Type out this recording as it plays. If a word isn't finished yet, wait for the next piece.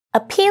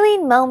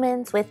Appealing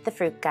moments with the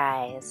Fruit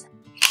Guys.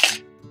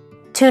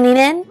 Tuning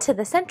in to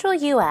the Central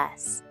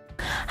U.S.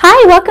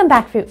 Hi, welcome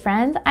back, fruit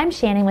friends. I'm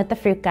Shannon with the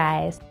Fruit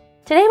Guys.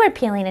 Today we're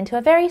peeling into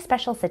a very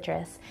special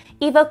citrus,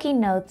 evoking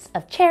notes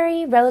of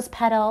cherry, rose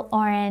petal,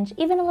 orange,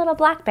 even a little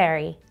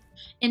blackberry.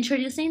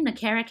 Introducing the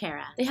Cara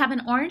Cara. They have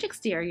an orange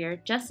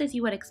exterior, just as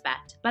you would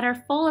expect, but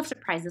are full of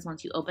surprises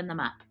once you open them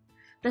up.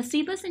 The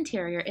seedless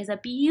interior is a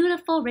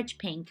beautiful rich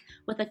pink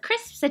with a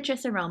crisp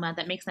citrus aroma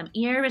that makes them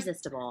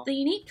irresistible. The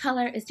unique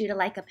color is due to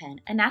lycopene,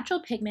 a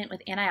natural pigment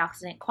with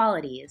antioxidant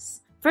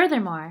qualities.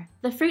 Furthermore,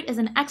 the fruit is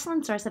an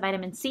excellent source of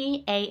vitamin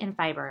C, A, and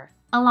fiber,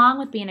 along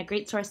with being a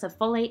great source of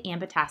folate and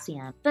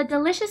potassium. The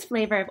delicious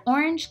flavor of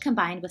orange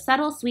combined with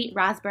subtle sweet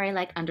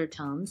raspberry-like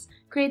undertones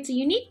creates a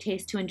unique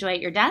taste to enjoy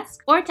at your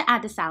desk or to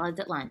add to salads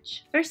at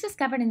lunch. First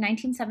discovered in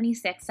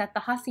 1976 at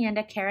the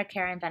Hacienda Cara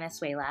Cara in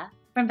Venezuela.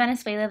 From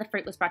Venezuela, the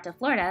fruit was brought to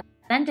Florida,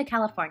 then to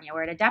California,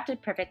 where it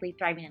adapted perfectly,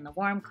 thriving in the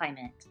warm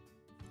climate.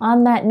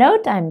 On that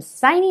note, I'm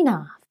signing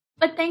off.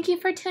 But thank you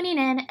for tuning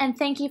in, and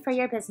thank you for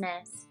your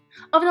business.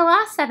 Over the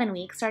last 7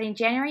 weeks, starting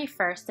January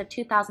 1st of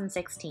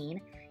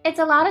 2016, it's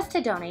allowed us to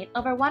donate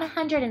over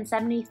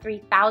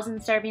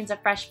 173,000 servings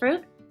of fresh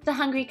fruit to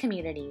hungry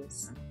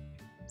communities.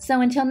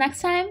 So until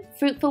next time,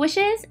 fruitful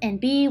wishes and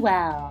be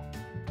well.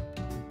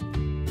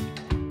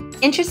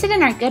 Interested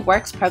in our Good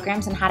Works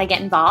programs and how to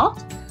get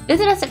involved?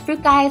 Visit us at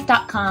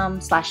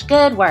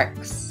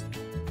FruitGuys.com/goodworks.